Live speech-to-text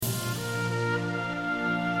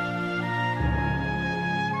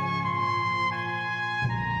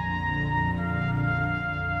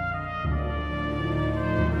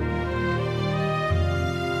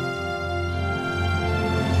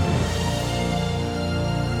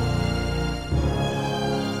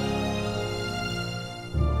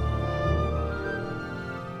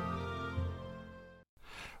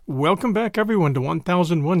Welcome back, everyone, to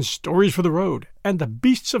 1001 Stories for the Road and the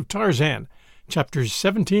Beasts of Tarzan, Chapters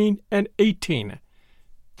 17 and 18.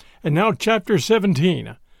 And now Chapter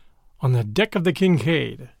 17, On the Deck of the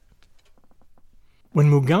Kincaid. When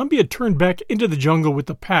Mugambi had turned back into the jungle with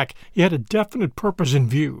the pack, he had a definite purpose in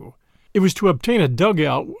view. It was to obtain a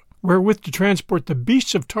dugout wherewith to transport the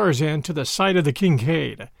Beasts of Tarzan to the side of the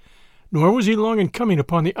Kincaid. Nor was he long in coming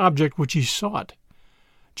upon the object which he sought.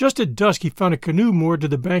 Just at dusk he found a canoe moored to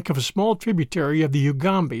the bank of a small tributary of the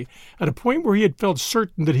Ugambi at a point where he had felt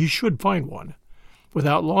certain that he should find one.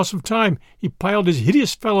 Without loss of time, he piled his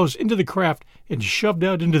hideous fellows into the craft and shoved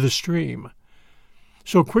out into the stream.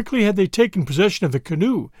 So quickly had they taken possession of the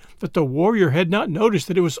canoe that the warrior had not noticed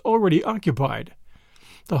that it was already occupied.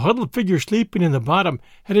 The huddled figure sleeping in the bottom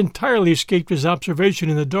had entirely escaped his observation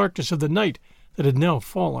in the darkness of the night that had now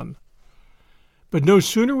fallen. But no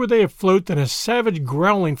sooner were they afloat than a savage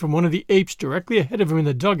growling from one of the apes directly ahead of him in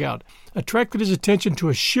the dugout attracted his attention to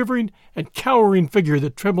a shivering and cowering figure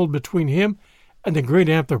that trembled between him and the great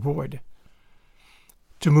anthropoid.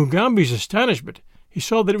 To Mugambi's astonishment, he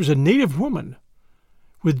saw that it was a native woman.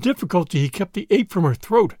 With difficulty he kept the ape from her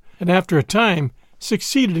throat, and after a time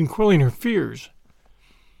succeeded in quelling her fears.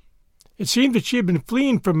 It seemed that she had been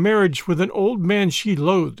fleeing from marriage with an old man she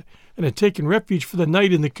loathed, and had taken refuge for the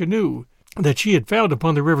night in the canoe that she had found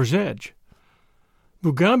upon the river's edge.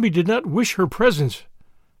 Mugambi did not wish her presence,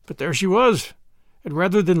 but there she was, and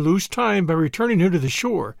rather than lose time by returning her to the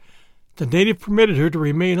shore, the native permitted her to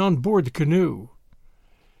remain on board the canoe.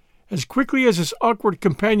 As quickly as his awkward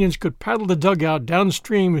companions could paddle the dugout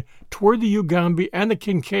downstream toward the Ugambi and the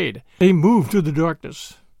Kincaid, they moved through the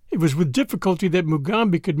darkness. It was with difficulty that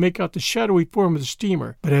Mugambi could make out the shadowy form of the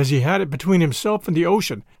steamer, but as he had it between himself and the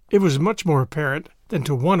ocean, it was much more apparent than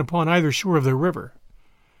to one upon either shore of the river.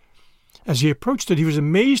 As he approached it, he was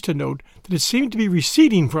amazed to note that it seemed to be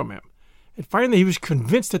receding from him, and finally he was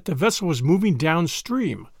convinced that the vessel was moving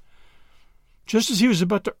downstream. Just as he was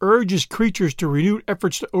about to urge his creatures to renewed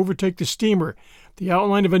efforts to overtake the steamer, the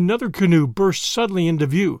outline of another canoe burst suddenly into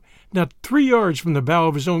view, not 3 yards from the bow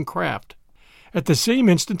of his own craft. At the same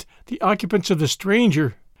instant, the occupants of the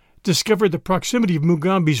stranger discovered the proximity of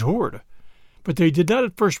Mugambi's horde, but they did not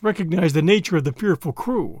at first recognize the nature of the fearful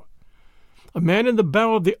crew. A man in the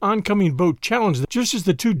bow of the oncoming boat challenged them just as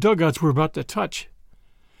the 2 dugouts were about to touch.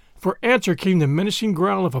 For answer came the menacing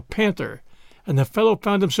growl of a panther, and the fellow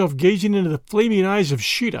found himself gazing into the flaming eyes of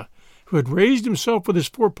Sheeta, who had raised himself with his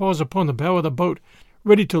forepaws upon the bow of the boat,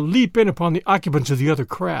 ready to leap in upon the occupants of the other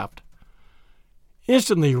craft.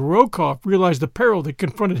 Instantly, Rokoff realized the peril that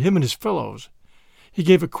confronted him and his fellows. He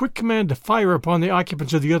gave a quick command to fire upon the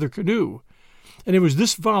occupants of the other canoe, and it was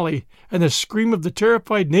this volley and the scream of the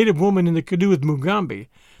terrified native woman in the canoe with Mugambi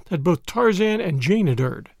that both Tarzan and Jane had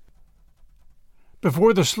heard.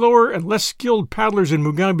 Before the slower and less skilled paddlers in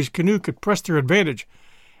Mugambi's canoe could press their advantage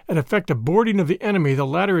and effect a boarding of the enemy, the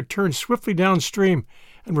latter had turned swiftly downstream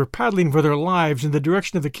and were paddling for their lives in the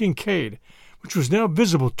direction of the Kincaid, which was now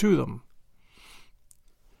visible to them.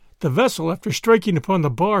 The vessel, after striking upon the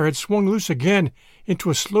bar, had swung loose again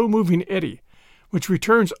into a slow-moving eddy, which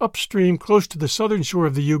returns upstream close to the southern shore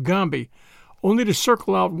of the Ugambi, only to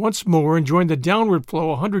circle out once more and join the downward flow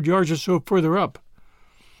 100 yards or so further up.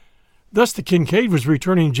 Thus the Kincaid was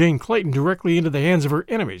returning Jane Clayton directly into the hands of her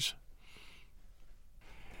enemies.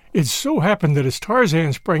 It so happened that as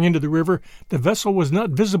Tarzan sprang into the river, the vessel was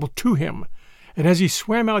not visible to him, and as he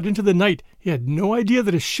swam out into the night, he had no idea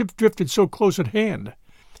that a ship drifted so close at hand.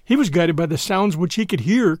 He was guided by the sounds which he could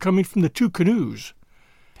hear coming from the 2 canoes.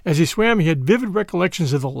 As he swam, he had vivid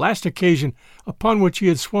recollections of the last occasion upon which he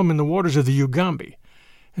had swum in the waters of the Ugambi,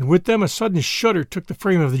 and with them a sudden shudder took the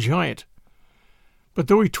frame of the giant. But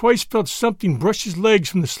though he twice felt something brush his legs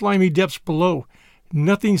from the slimy depths below,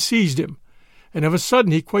 nothing seized him, and of a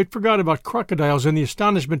sudden he quite forgot about crocodiles in the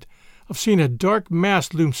astonishment of seeing a dark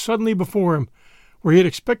mass loom suddenly before him where he had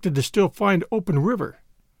expected to still find open river.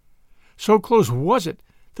 So close was it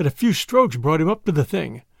that a few strokes brought him up to the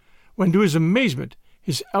thing, when to his amazement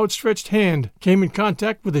his outstretched hand came in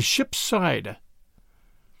contact with the ship's side.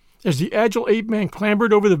 As the agile ape-man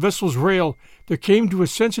clambered over the vessel's rail, there came to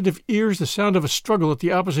his sensitive ears the sound of a struggle at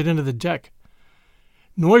the opposite end of the deck.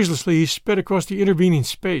 Noiselessly he sped across the intervening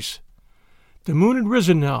space. The moon had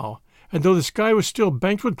risen now, and though the sky was still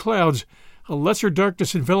banked with clouds, a lesser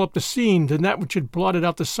darkness enveloped the scene than that which had blotted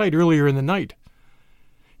out the sight earlier in the night.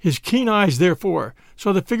 His keen eyes, therefore,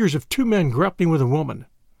 saw the figures of 2 men grappling with a woman.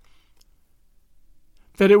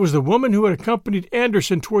 That it was the woman who had accompanied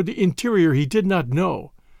Anderson toward the interior he did not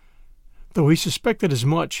know, though he suspected as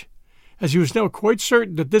much, as he was now quite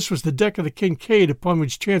certain that this was the deck of the Kincaid upon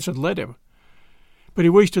which chance had led him. But he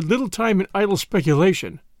wasted little time in idle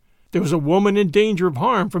speculation. There was a woman in danger of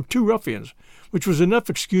harm from 2 ruffians, which was enough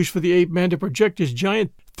excuse for the ape-man to project his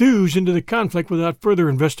giant thews into the conflict without further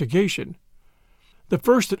investigation. The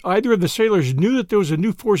first that either of the sailors knew that there was a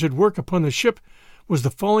new force at work upon the ship was the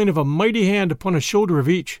falling of a mighty hand upon a shoulder of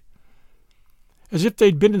each. As if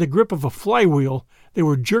they'd been in the grip of a flywheel, they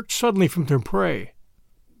were jerked suddenly from their prey.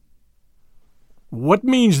 "What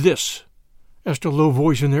means this?" asked a low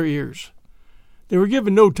voice in their ears. They were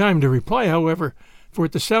given no time to reply, however, for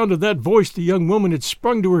at the sound of that voice the young woman had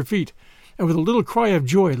sprung to her feet, and with a little cry of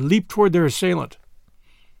joy leaped toward their assailant.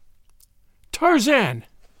 "Tarzan!"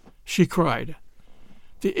 she cried.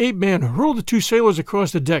 The ape-man hurled the 2 sailors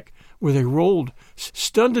across the deck, where they rolled,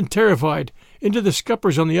 stunned and terrified, into the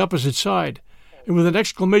scuppers on the opposite side, and with an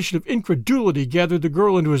exclamation of incredulity gathered the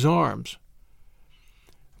girl into his arms.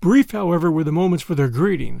 Brief, however, were the moments for their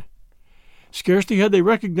greeting. Scarcely had they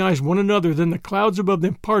recognized one another than the clouds above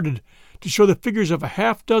them parted to show the figures of a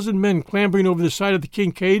half-dozen men clambering over the side of the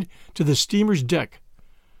Kincaid to the steamer's deck.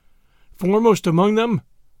 Foremost among them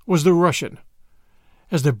was the Russian.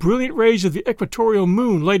 As the brilliant rays of the equatorial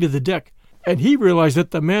moon lighted the deck, and he realized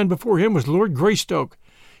that the man before him was Lord Greystoke,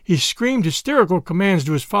 he screamed hysterical commands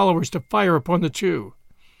to his followers to fire upon the 2.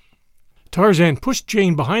 Tarzan pushed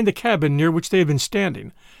Jane behind the cabin near which they had been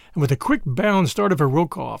standing, and with a quick bound started for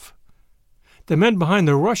Rokoff. The men behind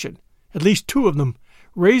the Russian, at least 2 of them,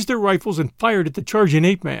 raised their rifles and fired at the charging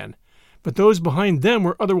ape-man, but those behind them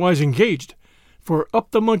were otherwise engaged, for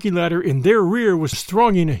up the monkey ladder in their rear was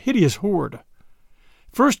thronging a hideous horde.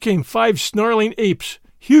 First came 5 snarling apes,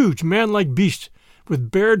 huge man-like beasts,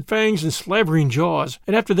 with bared fangs and slavering jaws,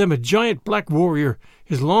 and after them a giant black warrior,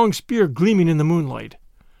 his long spear gleaming in the moonlight.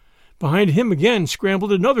 Behind him again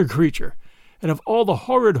scrambled another creature, and of all the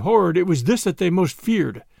horrid horde it was this that they most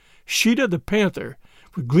feared, Sheeta the panther,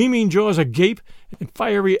 with gleaming jaws agape and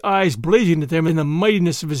fiery eyes blazing at them in the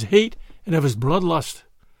mightiness of his hate and of his bloodlust.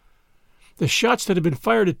 The shots that had been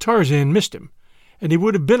fired at Tarzan missed him, and he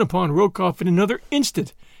would have been upon Rokoff in another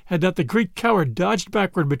instant had not the great coward dodged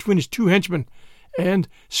backward between his 2 henchmen and,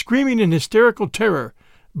 screaming in hysterical terror,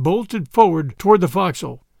 bolted forward toward the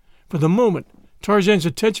forecastle. For the moment, Tarzan's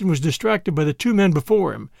attention was distracted by the 2 men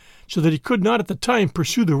before him, so that he could not at the time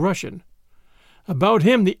pursue the Russian. About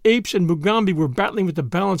him the apes and Mugambi were battling with the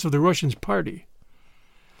balance of the Russian's party.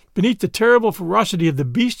 Beneath the terrible ferocity of the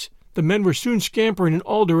beasts, the men were soon scampering in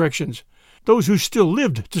all directions, those who still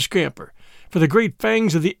lived to scamper, for the great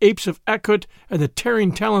fangs of the apes of Akut and the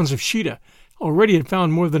tearing talons of Sheeta already had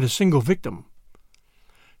found more than a single victim.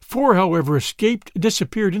 4, however, escaped and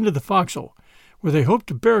disappeared into the forecastle, where they hoped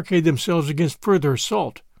to barricade themselves against further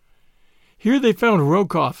assault. Here they found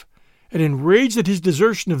Rokoff, and enraged at his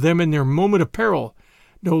desertion of them in their moment of peril,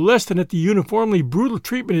 no less than at the uniformly brutal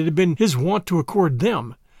treatment it had been his wont to accord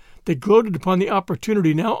them, they gloated upon the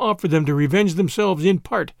opportunity now offered them to revenge themselves in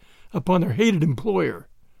part upon their hated employer.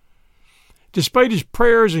 Despite his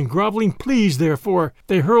prayers and groveling pleas, therefore,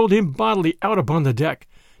 they hurled him bodily out upon the deck,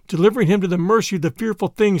 delivering him to the mercy of the fearful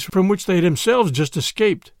things from which they had themselves just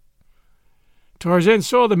escaped. Tarzan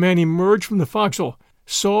saw the man emerge from the forecastle,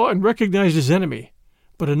 saw and recognized his enemy,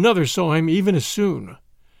 but another saw him even as soon.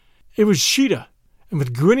 It was Sheeta, and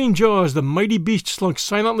with grinning jaws the mighty beast slunk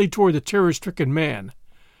silently toward the terror-stricken man.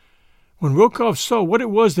 When Rokoff saw what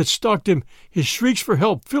it was that stalked him, his shrieks for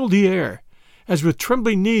help filled the air, as with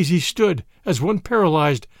trembling knees he stood, as one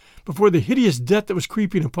paralyzed, before the hideous death that was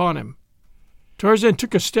creeping upon him. Tarzan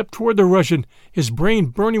took a step toward the Russian, his brain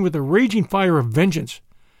burning with a raging fire of vengeance.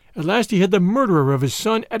 At last he had the murderer of his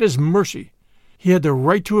son at his mercy. He had the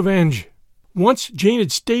right to avenge. Once Jane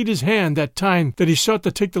had stayed his hand that time that he sought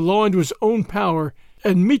to take the law into his own power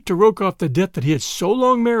and mete to Rokoff the death that he had so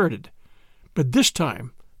long merited. But this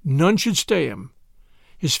time none should stay him.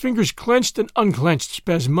 His fingers clenched and unclenched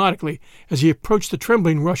spasmodically as he approached the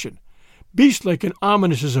trembling Russian, beast-like and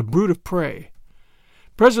ominous as a brute of prey.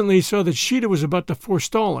 Presently he saw that Sheeta was about to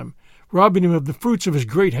forestall him, robbing him of the fruits of his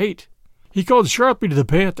great hate. He called sharply to the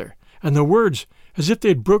panther, and the words, as if they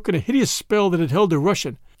had broken a hideous spell that had held the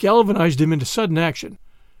Russian, galvanized him into sudden action.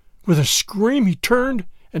 With a scream he turned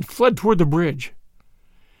and fled toward the bridge.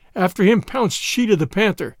 After him pounced Sheeta the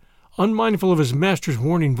panther, unmindful of his master's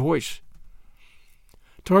warning voice.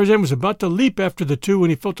 Tarzan was about to leap after the 2 when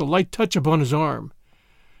he felt a light touch upon his arm.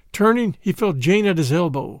 Turning, he felt Jane at his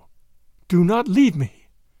elbow. "Do not leave me,"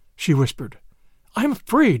 she whispered. "I am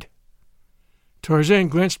afraid." Tarzan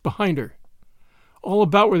glanced behind her. All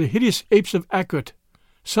about were the hideous apes of Akut.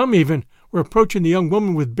 Some even were approaching the young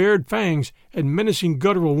woman with bared fangs and menacing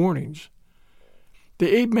guttural warnings.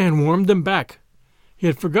 The ape-man warned them back. He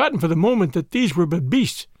had forgotten for the moment that these were but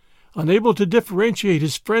beasts, unable to differentiate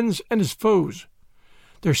his friends and his foes.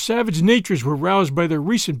 Their savage natures were roused by their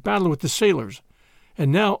recent battle with the sailors,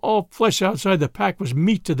 and now all flesh outside the pack was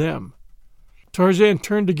meat to them. Tarzan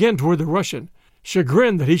turned again toward the Russian,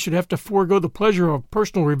 chagrined that he should have to forego the pleasure of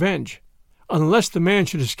personal revenge, unless the man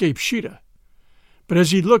should escape Sheeta. But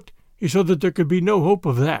as he looked, he saw that there could be no hope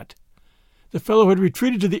of that. The fellow had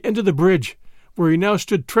retreated to the end of the bridge, where he now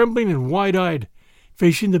stood trembling and wide-eyed,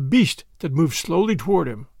 facing the beast that moved slowly toward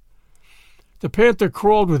him. The panther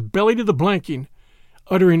crawled with belly to the blanking,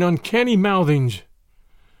 uttering uncanny mouthings.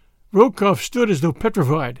 Rokoff stood as though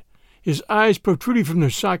petrified, his eyes protruding from their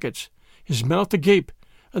sockets, his mouth agape,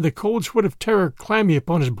 and the cold sweat of terror clammy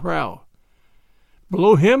upon his brow.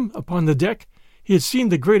 Below him, upon the deck, he had seen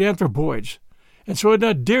the great anthropoids, and so had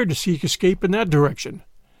not dared to seek escape in that direction.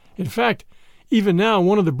 In fact, even now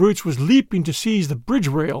one of the brutes was leaping to seize the bridge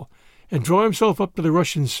rail and draw himself up to the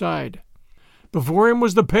Russian's side. Before him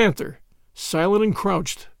was the panther, silent and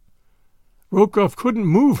crouched. Rokoff couldn't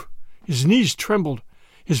move. His knees trembled.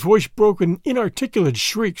 His voice broke in inarticulate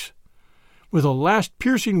shrieks. With a last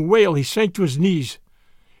piercing wail he sank to his knees,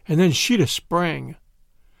 and then Sheeta sprang.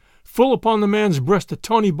 Full upon the man's breast the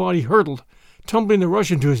tawny body hurtled, tumbling the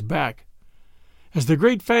Russian to his back. As the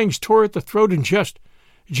great fangs tore at the throat and chest,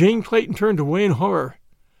 Jane Clayton turned away in horror.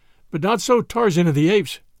 But not so Tarzan of the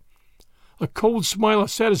Apes. A cold smile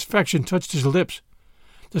of satisfaction touched his lips.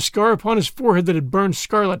 The scar upon his forehead that had burned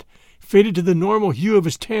scarlet faded to the normal hue of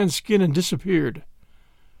his tanned skin and disappeared.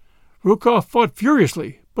 Rokoff fought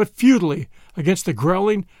furiously, but futilely, against the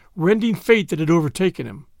growling, rending fate that had overtaken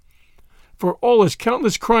him. For all his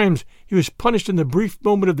countless crimes, he was punished in the brief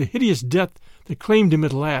moment of the hideous death that claimed him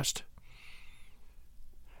at last.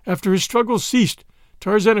 After his struggles ceased,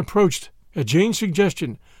 Tarzan approached, at Jane's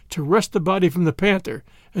suggestion, to wrest the body from the panther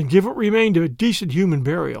and give what remained of a decent human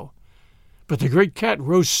burial. But the great cat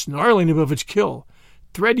rose snarling above its kill,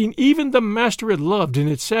 threatening even the master it loved in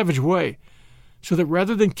its savage way, so that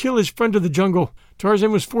rather than kill his friend of the jungle,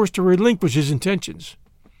 Tarzan was forced to relinquish his intentions.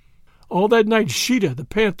 All that night Sheeta, the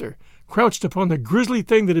panther, crouched upon the grisly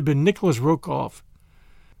thing that had been Nicholas Rokoff.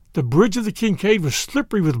 The bridge of the Kincaid was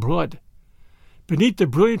slippery with blood. Beneath the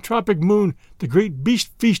brilliant tropic moon the great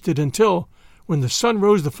beast feasted until, when the sun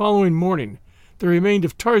rose the following morning, there remained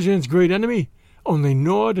of Tarzan's great enemy only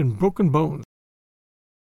gnawed and broken bones.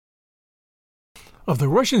 Of the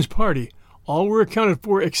Russians' party, all were accounted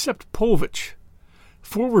for except Polvich.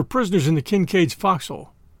 4 were prisoners in the Kincaid's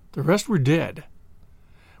forecastle. The rest were dead.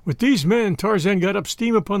 With these men, Tarzan got up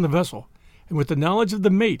steam upon the vessel, and with the knowledge of the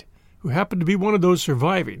mate, who happened to be one of those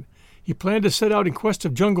surviving, he planned to set out in quest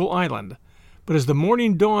of Jungle Island. But as the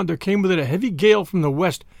morning dawned, there came with it a heavy gale from the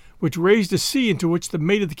west, which raised a sea into which the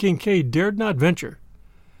mate of the Kincaid dared not venture.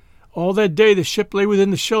 All that day the ship lay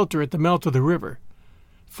within the shelter at the mouth of the river.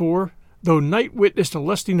 For, though night witnessed a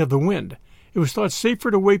lessening of the wind, it was thought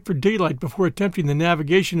safer to wait for daylight before attempting the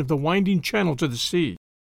navigation of the winding channel to the sea.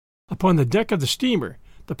 Upon the deck of the steamer,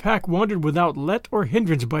 the pack wandered without let or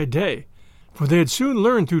hindrance by day, for they had soon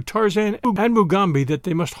learned through Tarzan and Mugambi that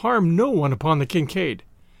they must harm no one upon the Kincaid.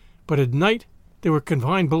 But at night they were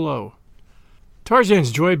confined below.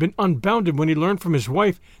 Tarzan's joy had been unbounded when he learned from his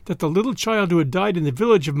wife that the little child who had died in the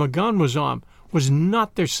village of Maganwazam was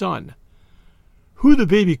not their son. Who the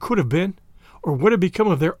baby could have been, or what had become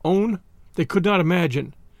of their own, they could not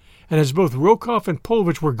imagine, and as both Rokoff and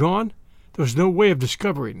Polvich were gone, there was no way of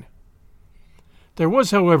discovering. There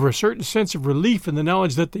was, however, a certain sense of relief in the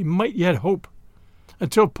knowledge that they might yet hope.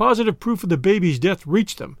 Until positive proof of the baby's death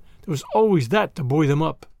reached them, there was always that to buoy them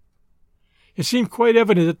up. It seemed quite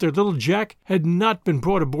evident that their little Jack had not been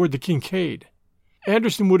brought aboard the Kincaid.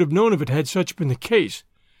 Anderson would have known of it had such been the case,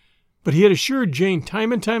 but he had assured Jane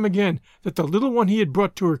time and time again that the little one he had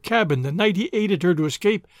brought to her cabin the night he aided her to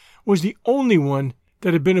escape was the only one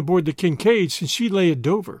that had been aboard the Kincaid since she lay at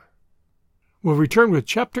Dover. We'll return with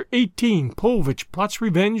Chapter 18, Polvich Plots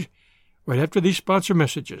Revenge, right after these sponsor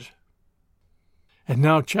messages. And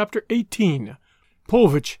now Chapter 18,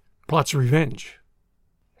 Polvich Plots Revenge.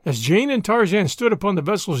 As Jane and Tarzan stood upon the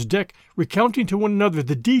vessel's deck, recounting to one another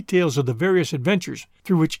the details of the various adventures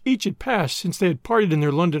through which each had passed since they had parted in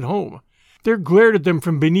their London home, there glared at them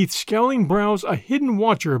from beneath scowling brows a hidden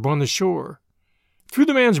watcher upon the shore. Through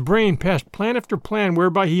the man's brain passed plan after plan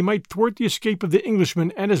whereby he might thwart the escape of the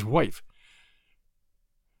Englishman and his wife.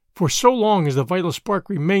 For so long as the vital spark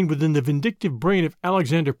remained within the vindictive brain of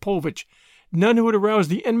Alexander Polvich, none who would arouse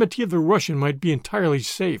the enmity of the Russian might be entirely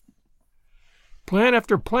safe. Plan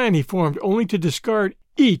after plan he formed, only to discard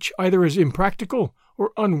each either as impractical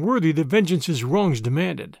or unworthy the vengeance his wrongs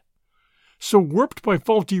demanded. So warped by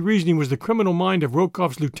faulty reasoning was the criminal mind of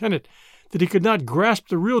Rokoff's lieutenant that he could not grasp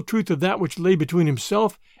the real truth of that which lay between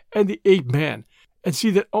himself and the ape-man, and see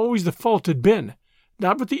that always the fault had been,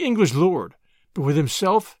 not with the English lord, but with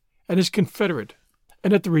himself and his confederate.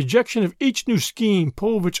 And at the rejection of each new scheme,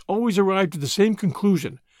 Paulvitch always arrived at the same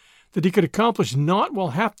conclusion, that he could accomplish naught while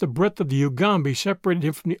half the breadth of the Ugambi separated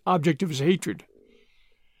him from the object of his hatred.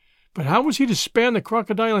 But how was he to span the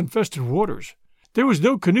crocodile-infested waters? There was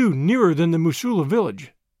no canoe nearer than the Musula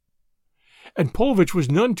village. And Paulvitch was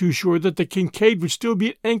none too sure that the Kincaid would still be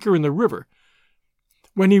at anchor in the river.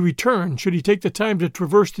 When he returned, should he take the time to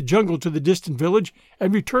traverse the jungle to the distant village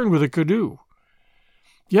and return with a canoe?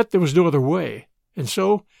 Yet there was no other way, and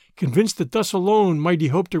so, convinced that thus alone might he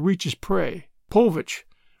hope to reach his prey, Paulvitch,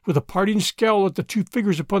 with a parting scowl at the two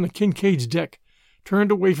figures upon the Kincaid's deck,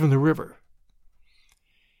 turned away from the river.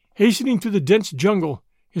 Hastening through the dense jungle,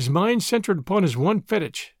 his mind centered upon his one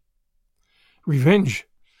fetish: revenge.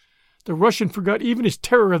 The Russian forgot even his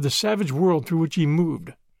terror of the savage world through which he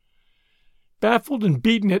moved. Baffled and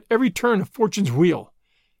beaten at every turn of fortune's wheel,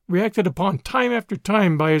 reacted upon time after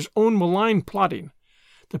time by his own malign plotting,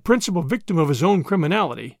 the principal victim of his own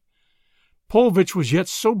criminality, Paulvitch was yet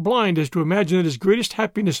so blind as to imagine that his greatest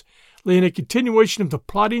happiness lay in a continuation of the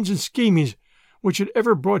plottings and schemings which had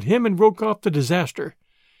ever brought him and Rokoff to disaster,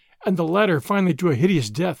 and the latter finally to a hideous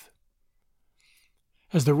death.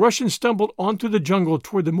 As the Russian stumbled on through the jungle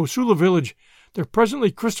toward the Musula village, there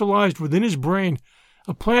presently crystallized within his brain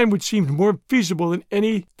a plan which seemed more feasible than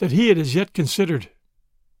any that he had as yet considered.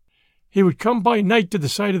 He would come by night to the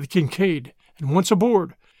side of the Kincaid, and once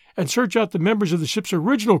aboard, and search out the members of the ship's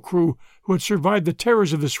original crew who had survived the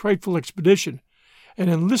terrors of this frightful expedition, and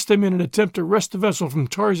enlist them in an attempt to wrest the vessel from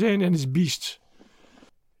Tarzan and his beasts.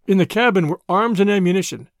 In the cabin were arms and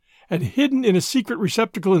ammunition, and hidden in a secret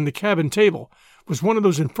receptacle in the cabin table was one of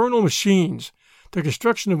those infernal machines, the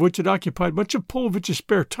construction of which had occupied much of Paulvitch's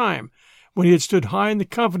spare time when he had stood high in the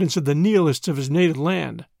confidence of the nihilists of his native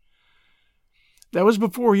land. That was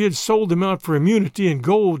before he had sold them out for immunity and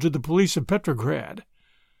gold to the police of Petrograd.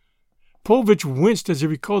 Paulvitch winced as he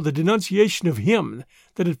recalled the denunciation of him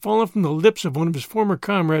that had fallen from the lips of one of his former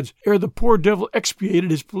comrades ere the poor devil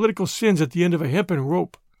expiated his political sins at the end of a hempen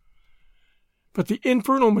rope. But the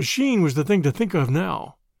infernal machine was the thing to think of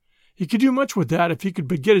now. He could do much with that if he could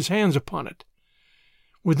but get his hands upon it.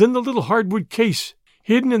 Within the little hardwood case,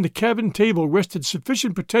 hidden in the cabin table, rested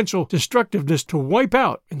sufficient potential destructiveness to wipe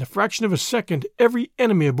out, in the fraction of a second, every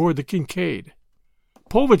enemy aboard the Kincaid.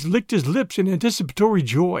 Paulvitch licked his lips in anticipatory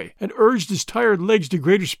joy, and urged his tired legs to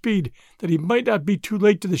greater speed, that he might not be too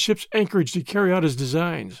late to the ship's anchorage to carry out his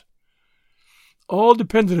designs. All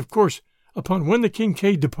depended, of course, upon when the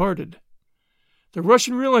Kincaid departed. The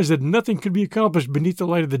Russian realized that nothing could be accomplished beneath the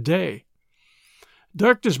light of the day.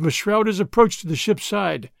 Darkness must shroud his approach to the ship's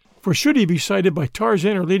side, for should he be sighted by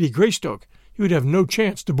Tarzan or Lady Greystoke, he would have no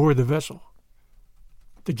chance to board the vessel.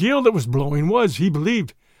 The gale that was blowing was, he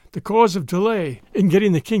believed, the cause of delay in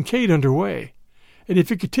getting the Kincaid under way, and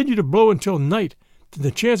if it continued to blow until night, then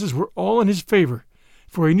the chances were all in his favor,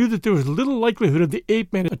 for he knew that there was little likelihood of the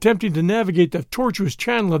ape-man attempting to navigate the tortuous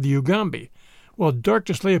channel of the Ugambi, while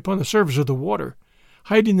darkness lay upon the surface of the water,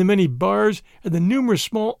 hiding the many bars and the numerous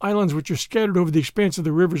small islands which are scattered over the expanse of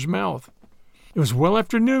the river's mouth. It was well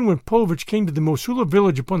after noon when Paulvitch came to the Musula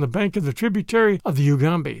village upon the bank of the tributary of the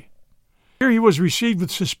Ugambi. Here he was received with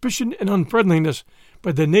suspicion and unfriendliness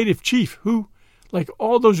by the native chief who, like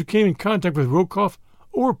all those who came in contact with Rokoff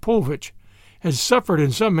or Paulvitch, had suffered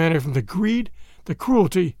in some manner from the greed, the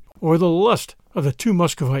cruelty, or the lust of the two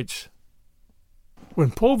Muscovites. When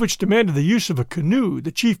Paulvitch demanded the use of a canoe,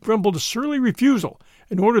 the chief grumbled a surly refusal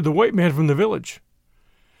and ordered the white man from the village.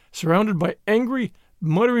 Surrounded by angry,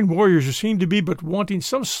 muttering warriors who seemed to be but wanting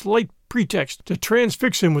some slight pretext to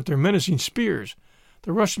transfix him with their menacing spears,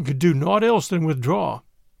 the Russian could do naught else than withdraw.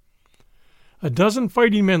 A dozen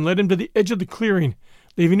fighting men led him to the edge of the clearing,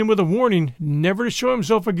 leaving him with a warning never to show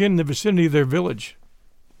himself again in the vicinity of their village.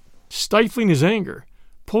 Stifling his anger,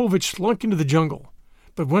 Paulvitch slunk into the jungle,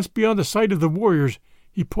 but once beyond the sight of the warriors,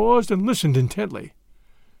 he paused and listened intently.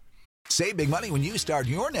 Save big money when you start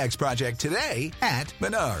your next project today at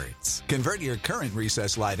Menards. Convert your current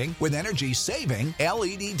recessed lighting with energy-saving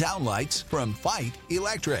LED downlights from Fight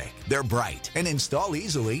Electric. They're bright and install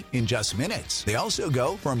easily in just minutes. They also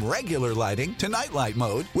go from regular lighting to nightlight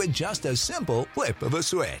mode with just a simple flip of a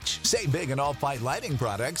switch. Save big on all Fight lighting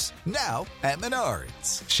products now at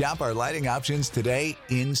Menards. Shop our lighting options today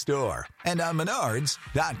in-store and on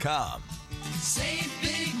Menards.com. Save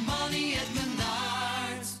big money at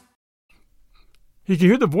Menards. He could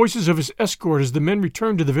hear the voices of his escort as the men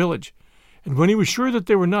returned to the village, and when he was sure that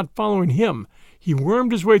they were not following him, he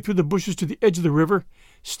wormed his way through the bushes to the edge of the river,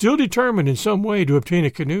 still determined in some way to obtain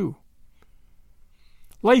a canoe.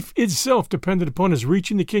 Life itself depended upon his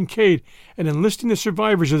reaching the Kincaid and enlisting the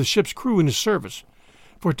survivors of the ship's crew in his service,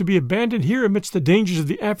 for to be abandoned here amidst the dangers of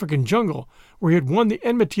the African jungle, where he had won the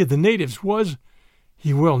enmity of the natives, was,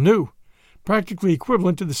 he well knew, practically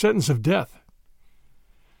equivalent to the sentence of death.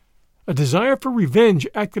 A desire for revenge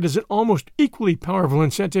acted as an almost equally powerful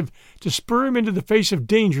incentive to spur him into the face of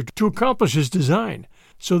danger to accomplish his design,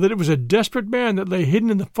 so that it was a desperate man that lay hidden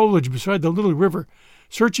in the foliage beside the little river,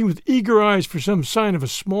 searching with eager eyes for some sign of a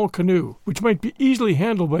small canoe, which might be easily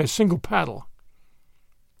handled by a single paddle.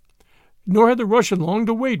 Nor had the Russian long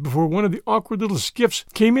to wait before one of the awkward little skiffs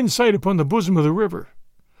came in sight upon the bosom of the river.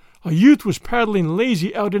 A youth was paddling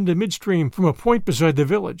lazy out into midstream from a point beside the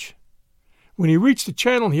village. When he reached the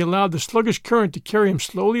channel, he allowed the sluggish current to carry him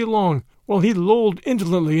slowly along, while he lolled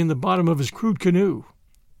indolently in the bottom of his crude canoe.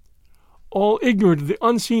 All ignorant of the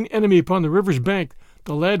unseen enemy upon the river's bank,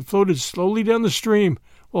 the lad floated slowly down the stream,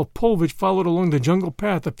 while Pulvich followed along the jungle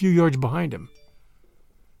path a few yards behind him.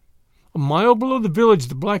 A mile below the village,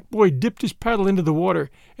 the black boy dipped his paddle into the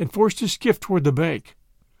water and forced his skiff toward the bank.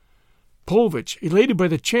 Pulvich, elated by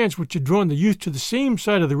the chance which had drawn the youth to the same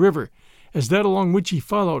side of the river as that along which he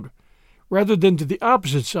followed, rather than to the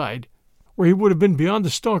opposite side, where he would have been beyond the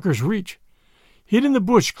stalker's reach, hid in the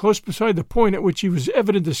bush close beside the point at which he was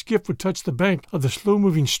evident the skiff would touch the bank of the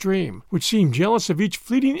slow-moving stream, which seemed jealous of each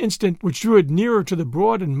fleeting instant which drew it nearer to the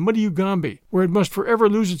broad and muddy Ugambi, where it must forever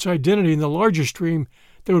lose its identity in the larger stream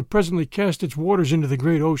that would presently cast its waters into the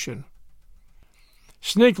great ocean.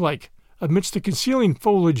 Snake-like, amidst the concealing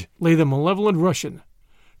foliage, lay the malevolent Russian.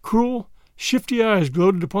 Cruel, shifty eyes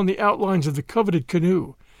gloated upon the outlines of the coveted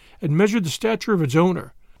canoe, and measured the stature of its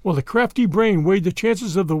owner, while the crafty brain weighed the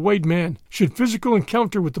chances of the white man should physical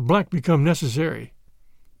encounter with the black become necessary.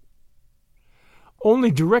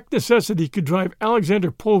 Only direct necessity could drive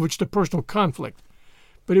Alexander Pulvich to personal conflict,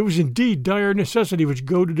 but it was indeed dire necessity which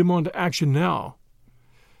goaded him on to action now.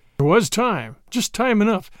 There was time, just time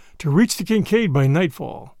enough, to reach the Kincaid by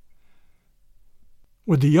nightfall.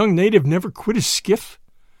 Would the young native never quit his skiff?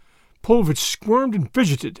 Pulvich squirmed and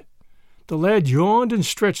fidgeted. The lad yawned and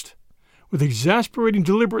stretched. With exasperating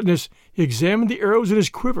deliberateness, he examined the arrows in his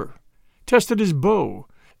quiver, tested his bow,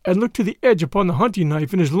 and looked to the edge upon the hunting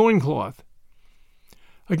knife in his loincloth.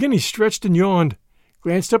 Again he stretched and yawned,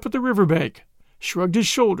 glanced up at the river bank, shrugged his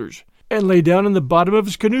shoulders, and lay down in the bottom of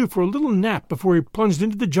his canoe for a little nap before he plunged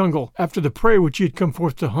into the jungle after the prey which he had come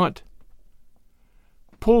forth to hunt.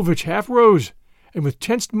 Pulvich half rose, and with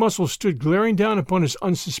tensed muscles stood glaring down upon his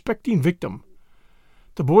unsuspecting victim.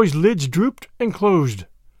 The boy's lids drooped and closed.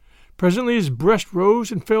 Presently his breast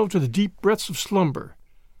rose and fell to the deep breaths of slumber.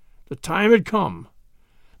 The time had come.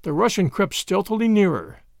 The Russian crept stealthily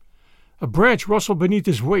nearer. A branch rustled beneath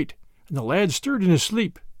his weight, and the lad stirred in his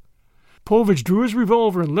sleep. Pulvich drew his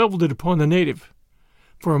revolver and leveled it upon the native.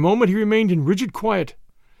 For a moment he remained in rigid quiet,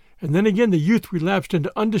 and then again the youth relapsed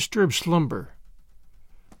into undisturbed slumber.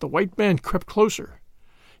 The white man crept closer.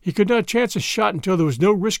 He could not chance a shot until there was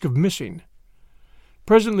no risk of missing.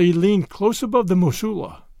 Presently he leaned close above the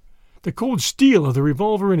Mosula. The cold steel of the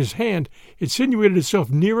revolver in his hand insinuated itself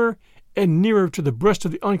nearer and nearer to the breast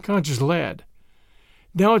of the unconscious lad.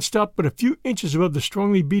 Now it stopped but a few inches above the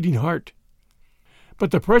strongly beating heart. But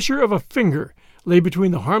the pressure of a finger lay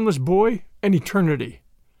between the harmless boy and eternity.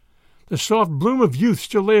 The soft bloom of youth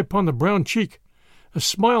still lay upon the brown cheek. A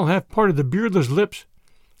smile half parted the beardless lips.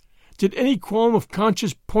 Did any qualm of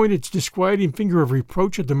conscience point its disquieting finger of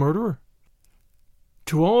reproach at the murderer?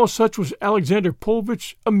 To all such was Alexander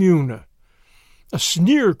Pulvich immune. A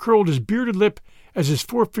sneer curled his bearded lip as his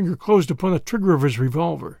forefinger closed upon the trigger of his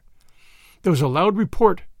revolver. There was a loud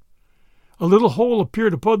report. A little hole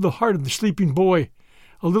appeared above the heart of the sleeping boy,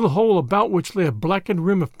 a little hole about which lay a blackened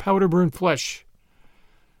rim of powder-burned flesh.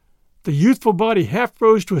 The youthful body half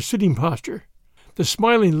rose to a sitting posture. The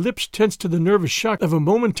smiling lips tensed to the nervous shock of a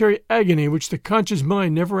momentary agony which the conscious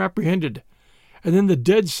mind never apprehended, and then the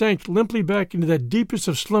dead sank limply back into that deepest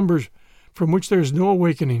of slumbers from which there is no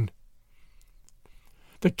awakening.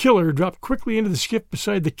 The killer dropped quickly into the skiff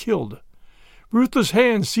beside the killed. Ruthless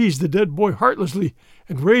hands seized the dead boy heartlessly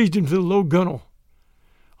and raised him to the low gunwale.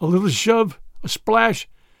 A little shove, a splash,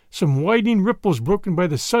 some widening ripples broken by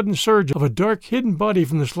the sudden surge of a dark hidden body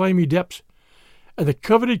from the slimy depths, and the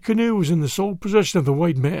coveted canoe was in the sole possession of the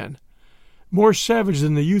white man, more savage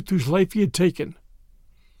than the youth whose life he had taken.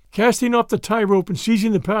 Casting off the tie rope and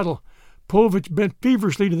seizing the paddle, Pulvich bent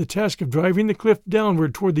feverishly to the task of driving the cliff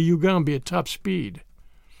downward toward the Ugambi at top speed.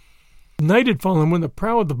 Night had fallen when the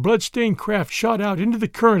prow of the blood-stained craft shot out into the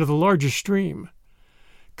current of the larger stream.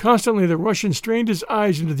 Constantly the Russian strained his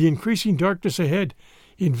eyes into the increasing darkness ahead,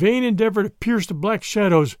 He in vain endeavored to pierce the black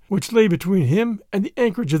shadows which lay between him and the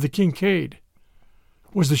anchorage of the Kincaid.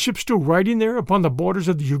 Was the ship still riding there upon the borders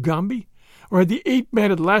of the Ugambi, or had the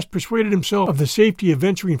ape-man at last persuaded himself of the safety of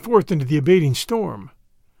venturing forth into the abating storm?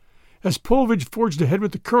 As Paulvitch forged ahead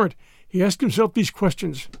with the current, he asked himself these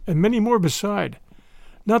questions, and many more beside,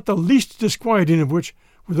 not the least disquieting of which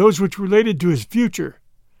were those which related to his future.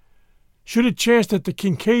 Should it chance that the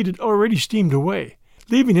Kincaid had already steamed away,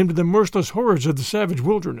 leaving him to the merciless horrors of the savage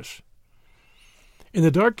wilderness? In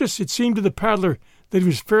the darkness it seemed to the paddler that he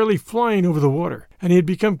was fairly flying over the water, and he had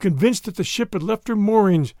become convinced that the ship had left her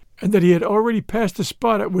moorings and that he had already passed the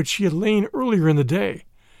spot at which she had lain earlier in the day,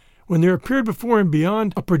 when there appeared before him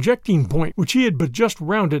beyond a projecting point which he had but just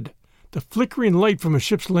rounded, the flickering light from a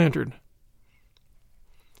ship's lantern.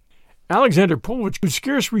 Alexander Paulvitch could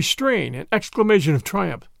scarce restrain an exclamation of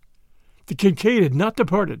triumph. The Kincaid had not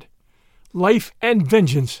departed. Life and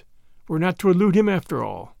vengeance were not to elude him after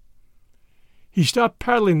all. He stopped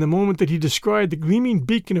paddling the moment that he descried the gleaming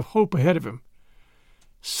beacon of hope ahead of him.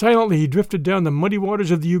 Silently he drifted down the muddy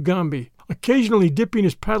waters of the Ugambi, occasionally dipping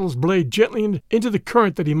his paddle's blade gently into the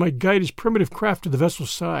current that he might guide his primitive craft to the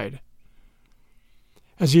vessel's side.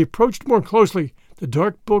 As he approached more closely, the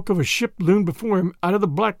dark bulk of a ship loomed before him out of the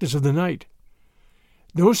blackness of the night.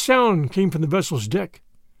 No sound came from the vessel's deck.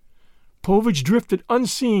 Paulvitch drifted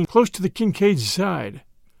unseen close to the Kincaid's side.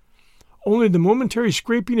 Only the momentary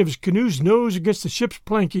scraping of his canoe's nose against the ship's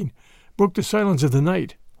planking broke the silence of the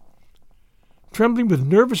night. Trembling with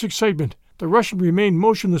nervous excitement, the Russian remained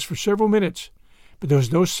motionless for several minutes, but there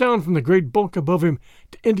was no sound from the great bulk above him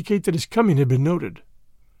to indicate that his coming had been noted.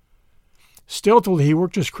 Stealthily he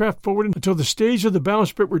worked his craft forward until the stays of the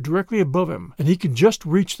bowsprit were directly above him, and he could just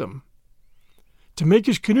reach them. To make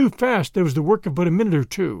his canoe fast there was the work of but a minute or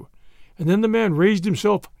two, and then the man raised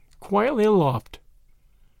himself quietly aloft.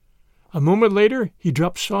 A moment later he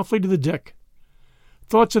dropped softly to the deck.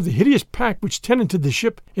 Thoughts of the hideous pack which tenanted the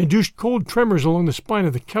ship induced cold tremors along the spine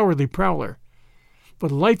of the cowardly prowler.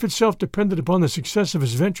 But life itself depended upon the success of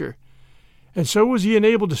his venture, and so was he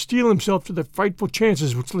enabled to steel himself to the frightful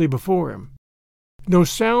chances which lay before him. No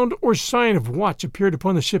sound or sign of watch appeared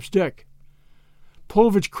upon the ship's deck.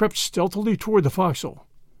 Paulvitch crept stealthily toward the forecastle.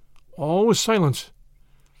 All was silence.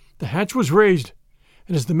 The hatch was raised,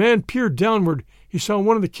 and as the man peered downward, he saw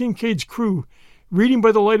one of the Kincaid's crew reading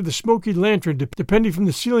by the light of the smoky lantern depending from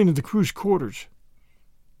the ceiling of the crew's quarters.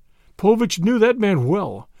 Paulvitch knew that man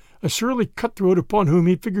well, a surly cutthroat upon whom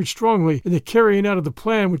he figured strongly in the carrying out of the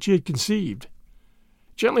plan which he had conceived.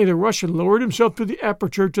 Gently the Russian lowered himself through the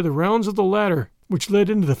aperture to the rounds of the ladder which led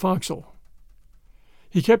into the forecastle.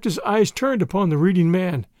 He kept his eyes turned upon the reading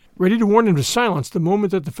man, ready to warn him to silence the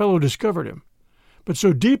moment that the fellow discovered him, but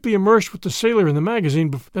so deeply immersed with the sailor in the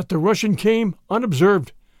magazine that the Russian came,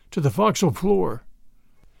 unobserved, to the forecastle floor.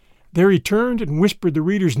 There he turned and whispered the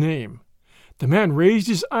reader's name. The man raised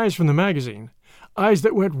his eyes from the magazine, eyes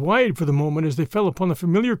that went wide for the moment as they fell upon the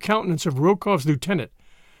familiar countenance of Rokov's lieutenant,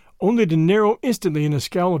 only to narrow instantly in a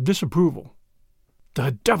scowl of disapproval.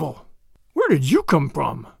 "The devil! Where did you come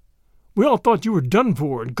from? We all thought you were done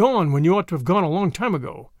for and gone when you ought to have gone a long time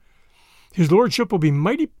ago. His lordship will be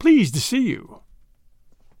mighty pleased to see you."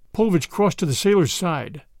 Paulvitch crossed to the sailor's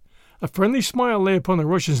side. A friendly smile lay upon the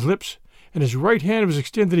Russian's lips, and his right hand was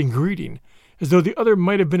extended in greeting, as though the other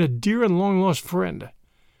might have been a dear and long-lost friend.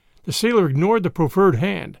 The sailor ignored the proffered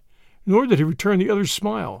hand, nor did he return the other's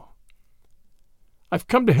smile. "I've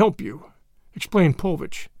come to help you," explained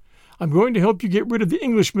Paulvitch. "I'm going to help you get rid of the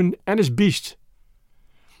Englishman and his beasts.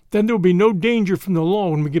 Then there will be no danger from the law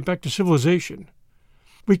when we get back to civilization.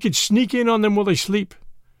 We could sneak in on them while they sleep.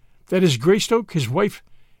 That is Greystoke, his wife,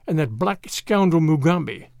 and that black scoundrel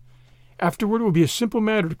Mugambi. Afterward it will be a simple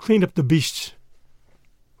matter to clean up the beasts.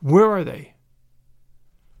 Where are they?"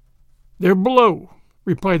 "They're below,"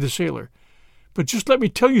 replied the sailor. "But just let me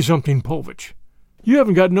tell you something, Paulvitch. You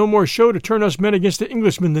haven't got no more show to turn us men against the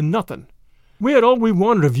Englishman than nothing. We had all we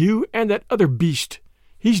wanted of you and that other beast.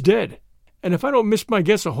 He's dead, and if I don't miss my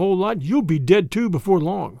guess a whole lot, you'll be dead too before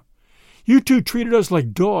long. You two treated us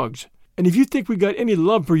like dogs, and if you think we got any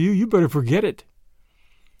love for you, you better forget it."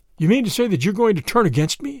 "You mean to say that you're going to turn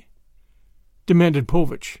against me?" demanded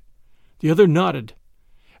Paulvitch. The other nodded,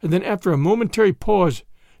 and then after a momentary pause,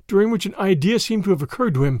 during which an idea seemed to have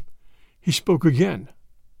occurred to him, he spoke again.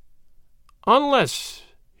 "Unless,"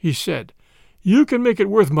 he said, "you can make it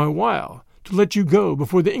worth my while to let you go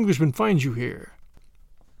before the Englishman finds you here."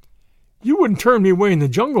 "You wouldn't turn me away in the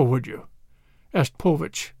jungle, would you?" asked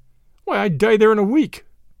Paulvitch. "Why, I'd die there in a week."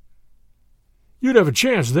 "You'd have a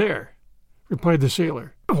chance there," replied the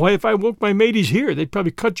sailor. "Why, if I woke my mateys here, they'd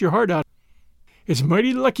probably cut your heart out." It's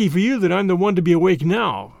mighty lucky for you that I'm the one to be awake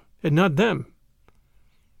now, and not them."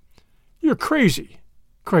 "You're crazy,"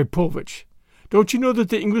 cried Pulvich. "Don't you know that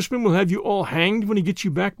the Englishman will have you all hanged when he gets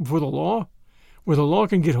you back before the law, where the law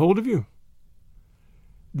can get hold of you?"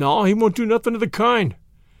 "No, he won't do nothing of the kind,"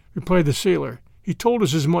 replied the sailor. "He told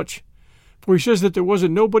us as much, for he says that there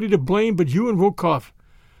wasn't nobody to blame but you and Rokoff.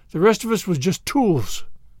 The rest of us was just tools.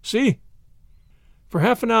 See?" For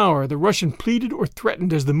half an hour the Russian pleaded or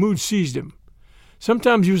threatened as the mood seized him.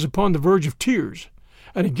 Sometimes he was upon the verge of tears,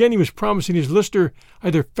 and again he was promising his listener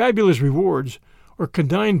either fabulous rewards or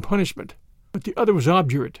condign punishment, but the other was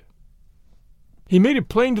obdurate. He made it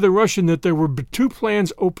plain to the Russian that there were but two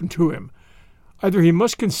plans open to him. Either he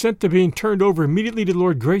must consent to being turned over immediately to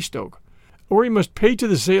Lord Greystoke, or he must pay to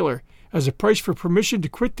the sailor, as a price for permission to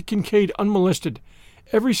quit the Kincaid unmolested,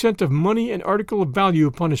 every cent of money and article of value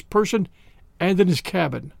upon his person and in his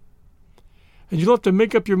cabin. "And you'll have to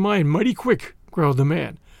make up your mind mighty quick," growled the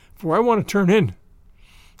man, "for I want to turn in.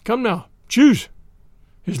 Come now, choose,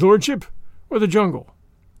 his lordship or the jungle."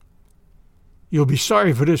 "You'll be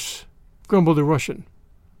sorry for this," grumbled the Russian.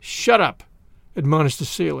 "Shut up," admonished the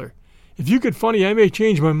sailor. "If you get funny, I may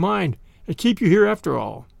change my mind and keep you here after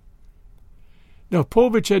all." Now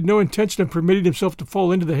Pulvich had no intention of permitting himself to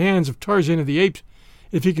fall into the hands of Tarzan of the Apes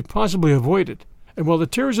if he could possibly avoid it, and while the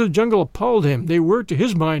terrors of the jungle appalled him, they were, to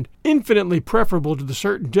his mind, infinitely preferable to the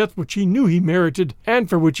certain death which he knew he merited and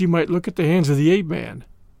for which he might look at the hands of the ape-man.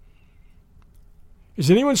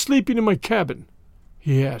 "Is anyone sleeping in my cabin?"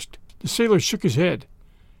 he asked. The sailor shook his head.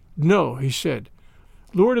 "No," he said.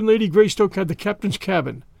 "Lord and Lady Greystoke had the captain's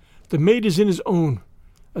cabin. The mate is in his own,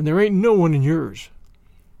 and there ain't no one in yours."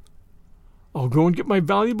 "I'll go and get my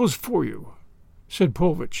valuables for you," said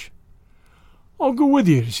Pulvich. "I'll go with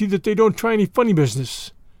you to see that they don't try any funny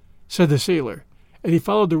business," said the sailor, and he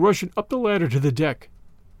followed the Russian up the ladder to the deck.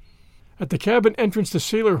 At the cabin entrance the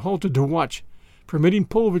sailor halted to watch, permitting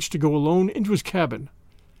Pulvich to go alone into his cabin.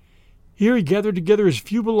 Here he gathered together his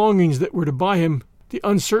few belongings that were to buy him the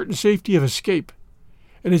uncertain safety of escape,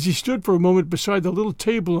 and as he stood for a moment beside the little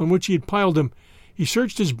table on which he had piled them, he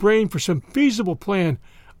searched his brain for some feasible plan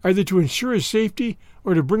either to ensure his safety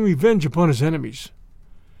or to bring revenge upon his enemies.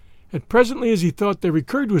 And presently, as he thought, there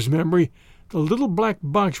recurred to his memory the little black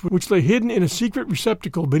box which lay hidden in a secret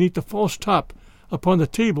receptacle beneath the false top upon the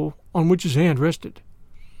table on which his hand rested.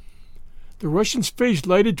 The Russian's face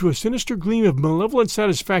lighted to a sinister gleam of malevolent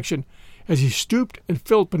satisfaction as he stooped and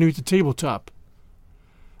felt beneath the tabletop.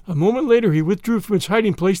 A moment later he withdrew from its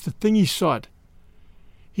hiding place the thing he sought.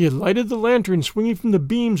 He had lighted the lantern swinging from the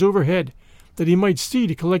beams overhead that he might see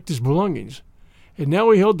to collect his belongings, and now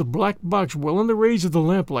he held the black box well in the rays of the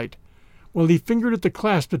lamplight, while he fingered at the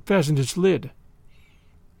clasp that fastened its lid.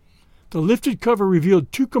 The lifted cover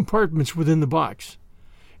revealed two compartments within the box.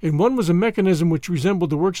 In one was a mechanism which resembled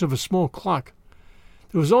the works of a small clock.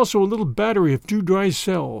 There was also a little battery of two dry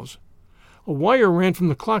cells. A wire ran from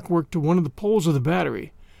the clockwork to one of the poles of the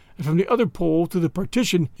battery, and from the other pole through the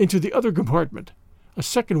partition into the other compartment, a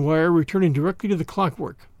second wire returning directly to the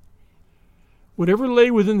clockwork. Whatever lay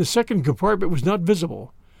within the second compartment was not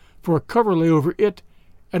visible, for a cover lay over it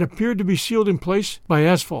and appeared to be sealed in place by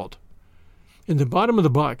asphalt. In the bottom of the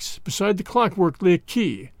box, beside the clockwork, lay a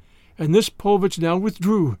key, and this Pulvich now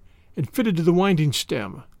withdrew and fitted to the winding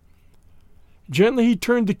stem. Gently he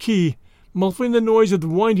turned the key, muffling the noise of the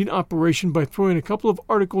winding operation by throwing a couple of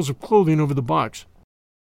articles of clothing over the box.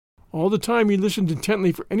 All the time he listened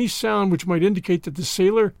intently for any sound which might indicate that the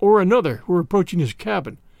sailor or another were approaching his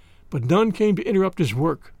cabin, but none came to interrupt his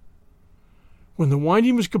work. When the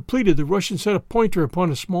winding was completed, the Russian set a pointer upon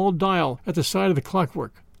a small dial at the side of the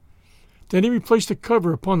clockwork. Then he replaced the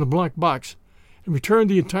cover upon the black box and returned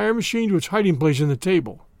the entire machine to its hiding place in the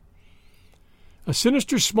table. A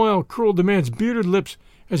sinister smile curled the man's bearded lips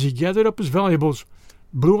as he gathered up his valuables,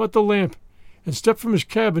 blew out the lamp, and stepped from his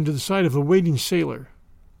cabin to the side of the waiting sailor.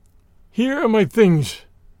 "Here are my things,"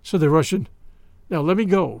 said the Russian. "Now let me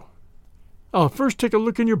go." "I'll first take a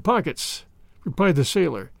look in your pockets," replied the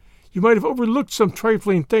sailor. "You might have overlooked some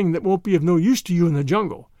trifling thing that won't be of no use to you in the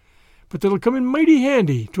jungle, but that'll come in mighty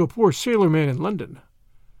handy to a poor sailor-man in London."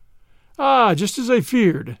 "Ah, just as I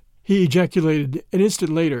feared," he ejaculated an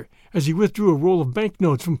instant later, as he withdrew a roll of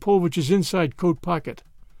banknotes from Pulvich's inside coat pocket.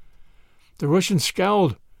 The Russian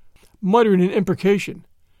scowled, muttering an imprecation,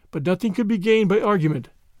 but nothing could be gained by argument.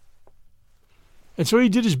 And so he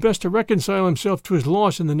did his best to reconcile himself to his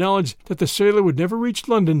loss in the knowledge that the sailor would never reach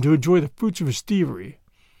London to enjoy the fruits of his thievery.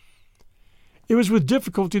 It was with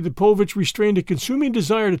difficulty that Pulvich restrained a consuming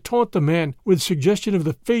desire to taunt the man with suggestion of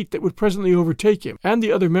the fate that would presently overtake him and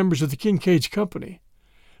the other members of the Kincaid's company,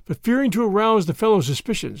 but fearing to arouse the fellow's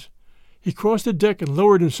suspicions, he crossed the deck and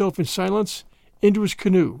lowered himself in silence into his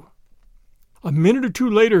canoe. A minute or two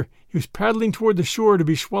later, he was paddling toward the shore to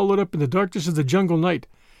be swallowed up in the darkness of the jungle night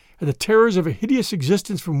and the terrors of a hideous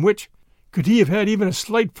existence from which, could he have had even a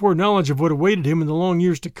slight foreknowledge of what awaited him in the long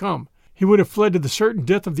years to come, he would have fled to the certain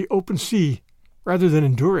death of the open sea rather than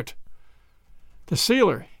endure it. The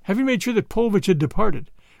sailor, having made sure that Paulvitch had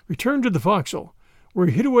departed, returned to the forecastle, where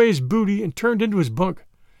he hid away his booty and turned into his bunk,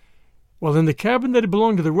 while in the cabin that had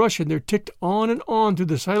belonged to the Russian there ticked on and on through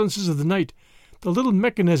the silences of the night the little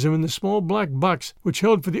mechanism in the small black box which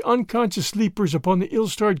held for the unconscious sleepers upon the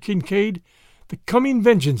ill-starred Kincaid the coming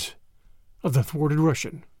vengeance of the thwarted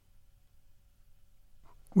Russian.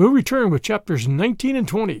 We'll return with chapters 19 and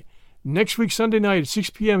 20 next week Sunday night at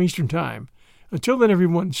 6 p.m. Eastern Time. Until then,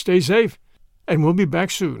 everyone, stay safe, and we'll be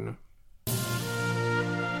back soon.